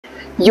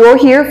You're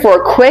here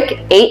for a quick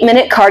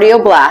 8-minute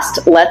cardio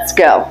blast. Let's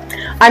go.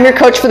 I'm your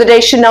coach for the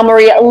day, Chanel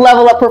Marie.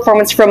 Level up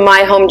performance from my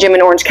home gym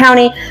in Orange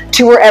County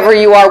to wherever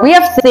you are. We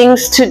have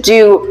things to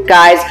do,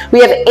 guys. We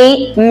have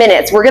 8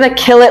 minutes. We're gonna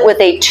kill it with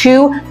a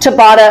 2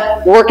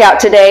 Tabata workout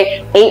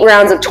today. 8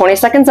 rounds of 20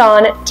 seconds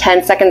on,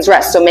 10 seconds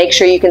rest. So make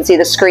sure you can see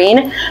the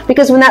screen,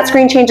 because when that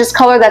screen changes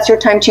color, that's your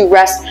time to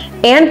rest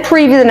and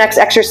preview the next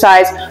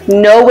exercise.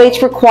 No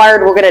weights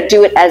required. We're gonna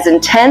do it as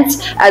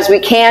intense as we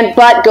can,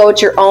 but go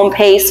at your own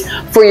pace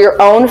for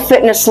your own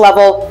fitness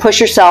level. Push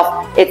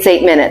yourself. It's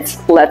 8 minutes.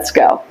 Let's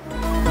go.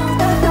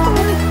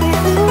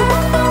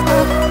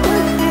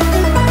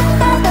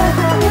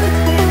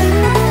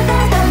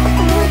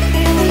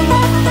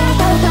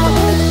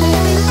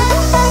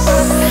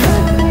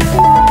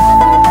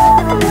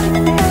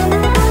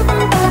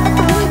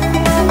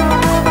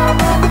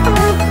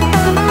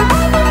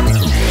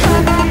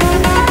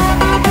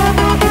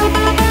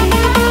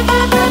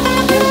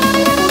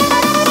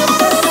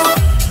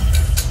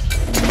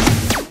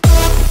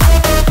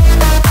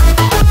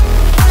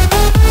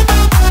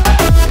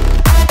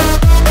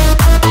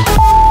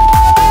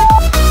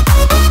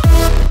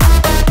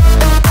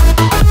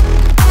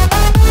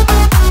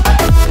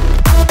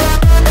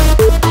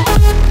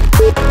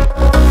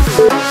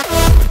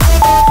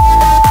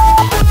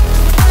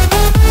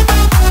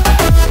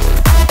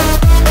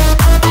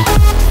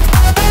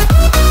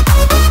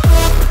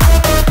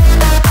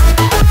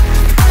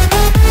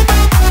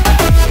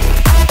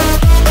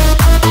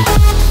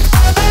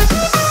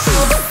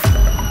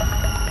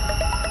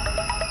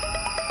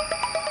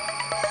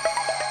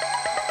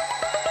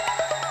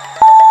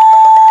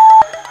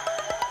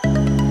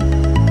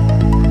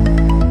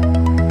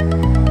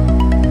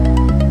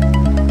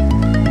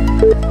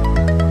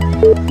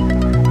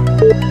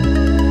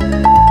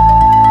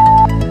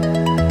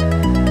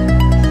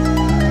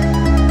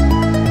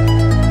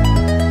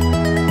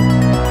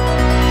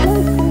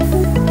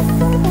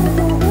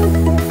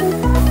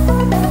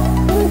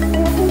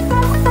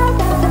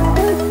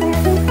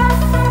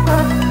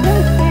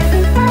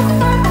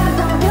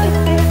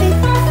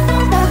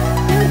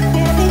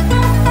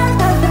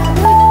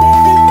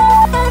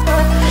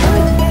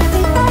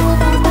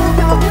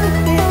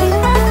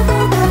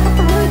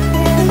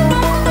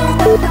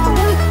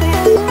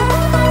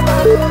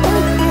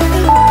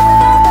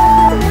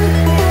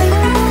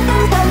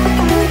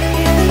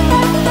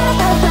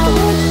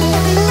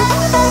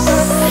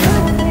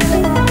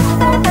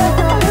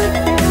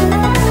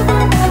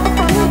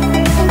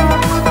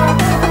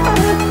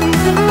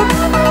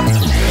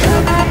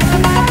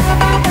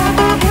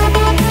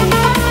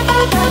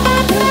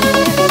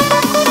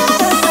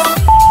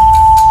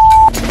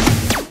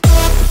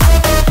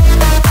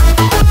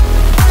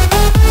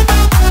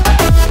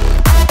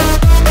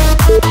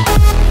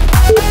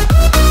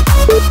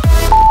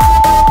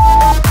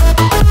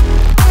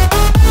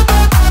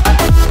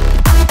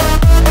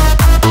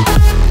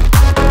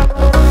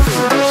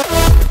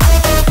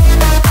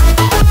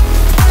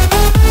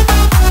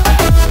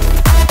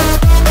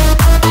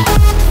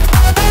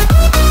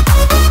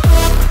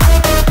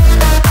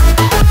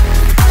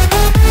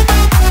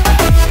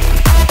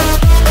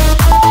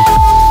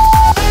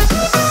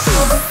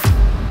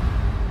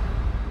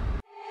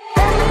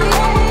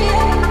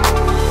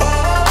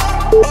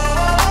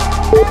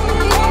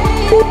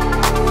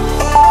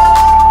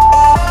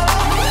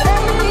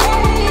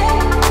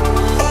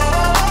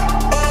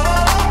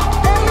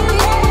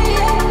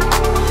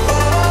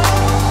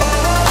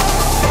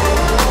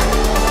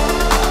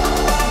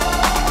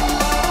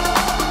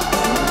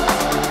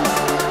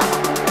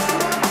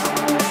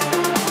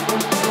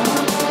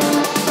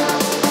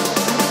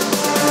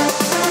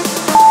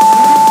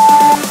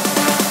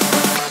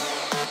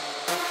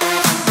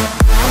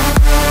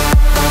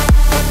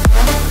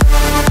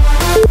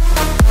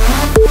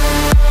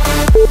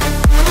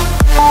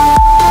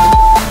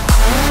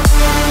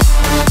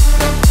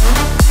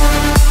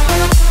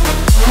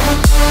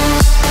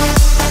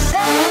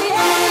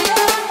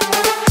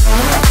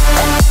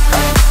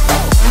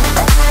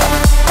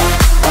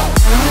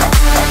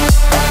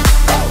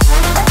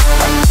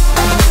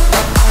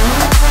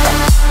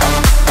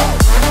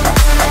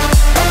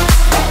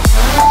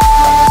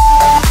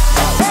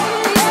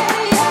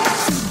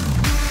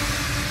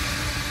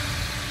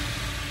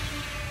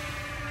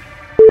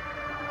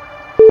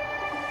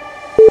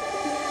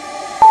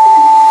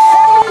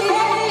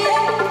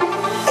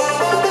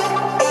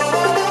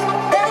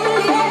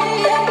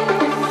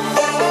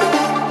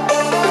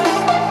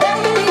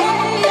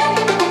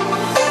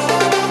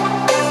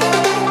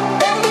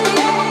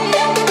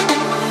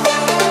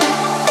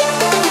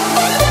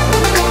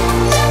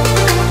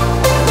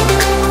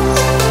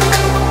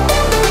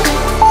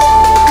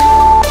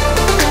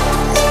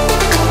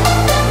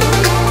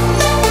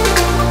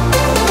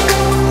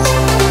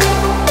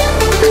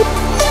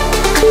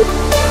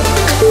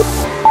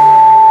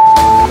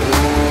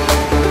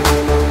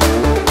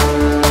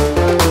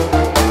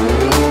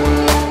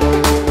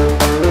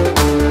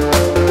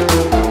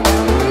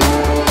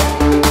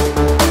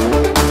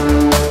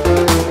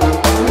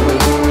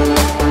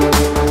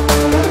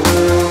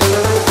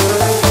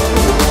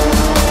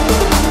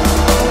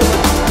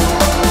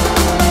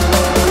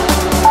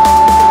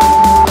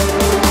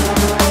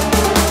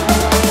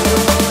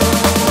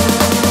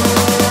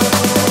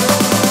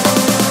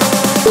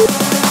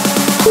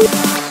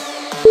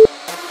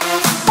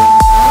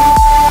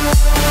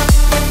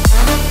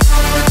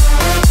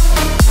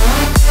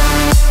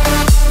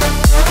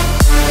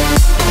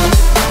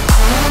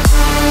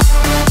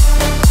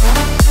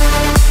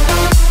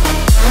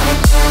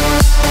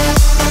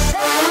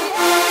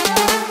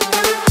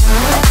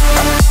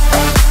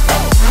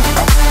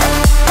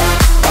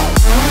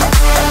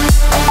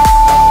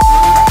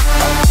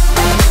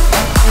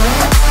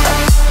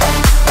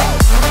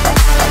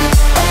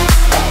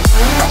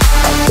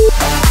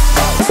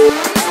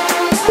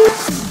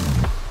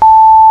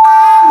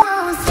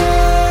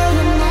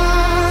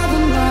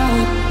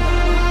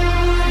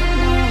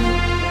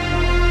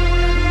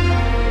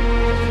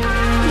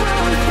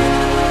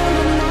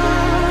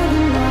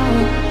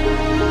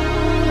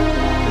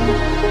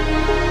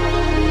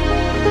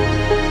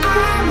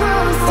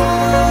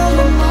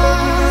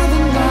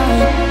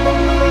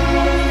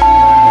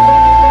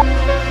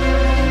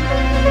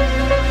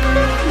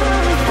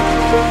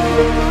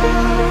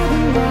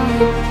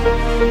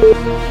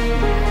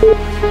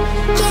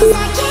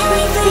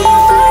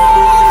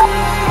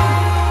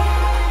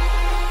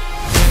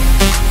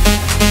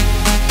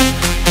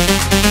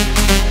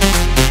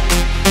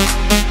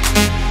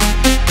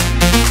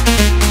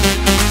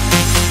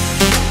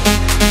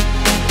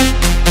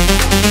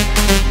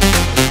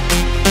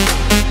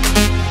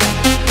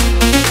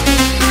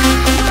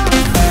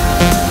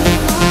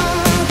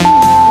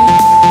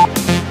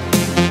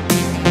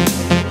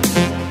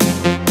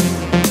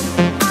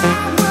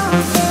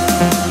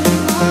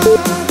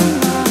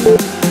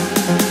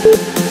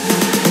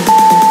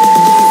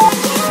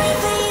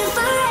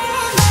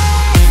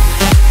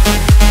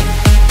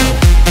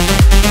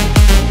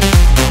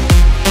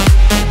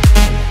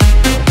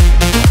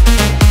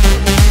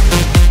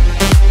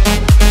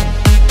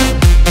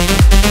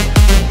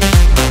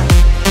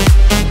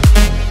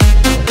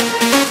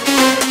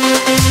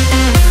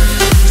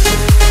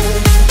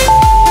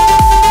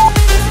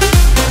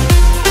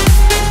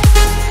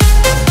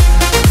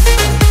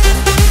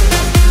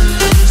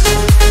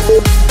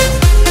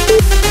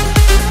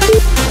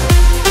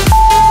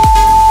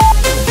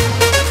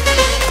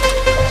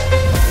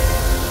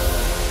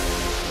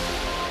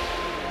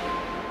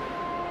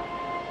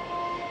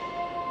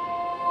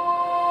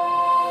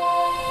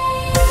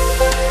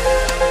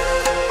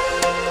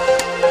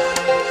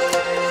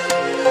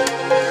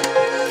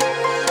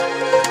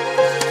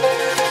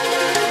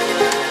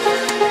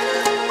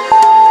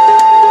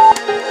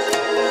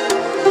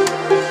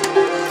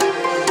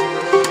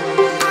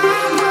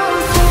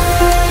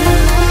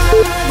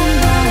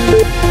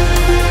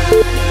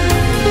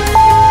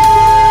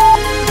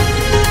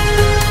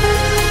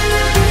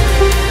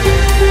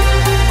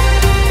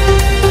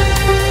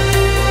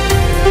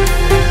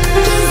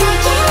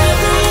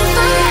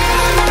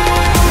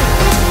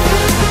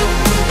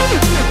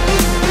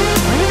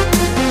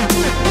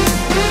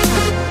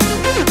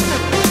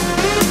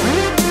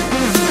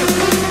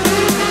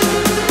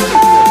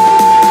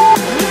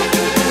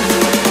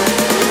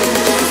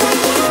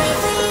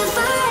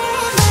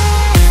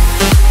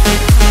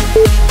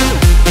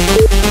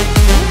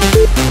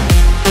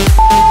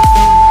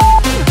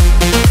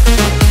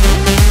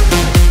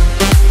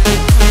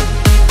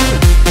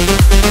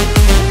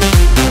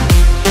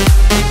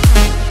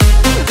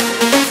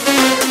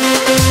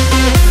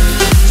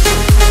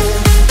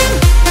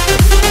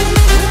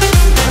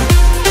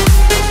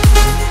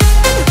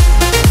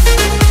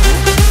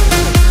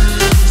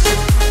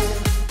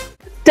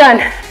 done.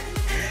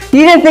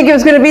 You didn't think it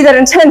was gonna be that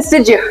intense,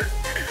 did you?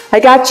 I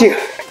got you.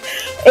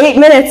 8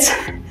 minutes.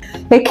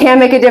 It can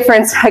make a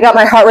difference. I got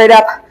my heart rate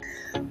up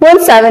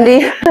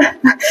 170.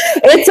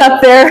 It's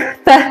up there.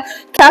 The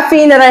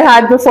caffeine that I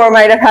had before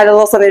might have had a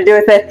little something to do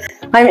with it.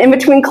 I'm in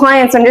between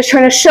clients. I'm just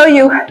trying to show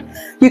you,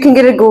 you can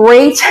get a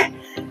great,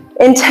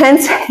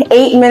 intense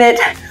 8-minute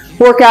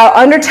workout,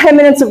 under 10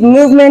 minutes of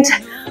movement.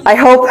 I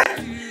hope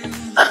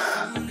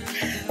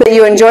that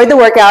you enjoyed the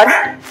workout.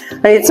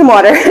 I need some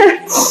water.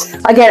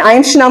 Again, I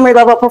am Chanel Marie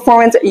Level Up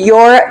Performance,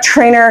 your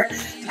trainer,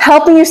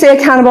 helping you stay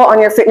accountable on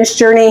your fitness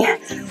journey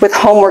with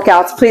home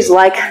workouts. Please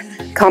like,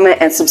 comment,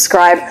 and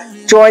subscribe.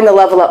 Join the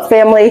Level Up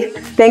family.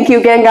 Thank you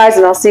again, guys,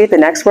 and I'll see you at the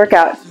next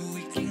workout.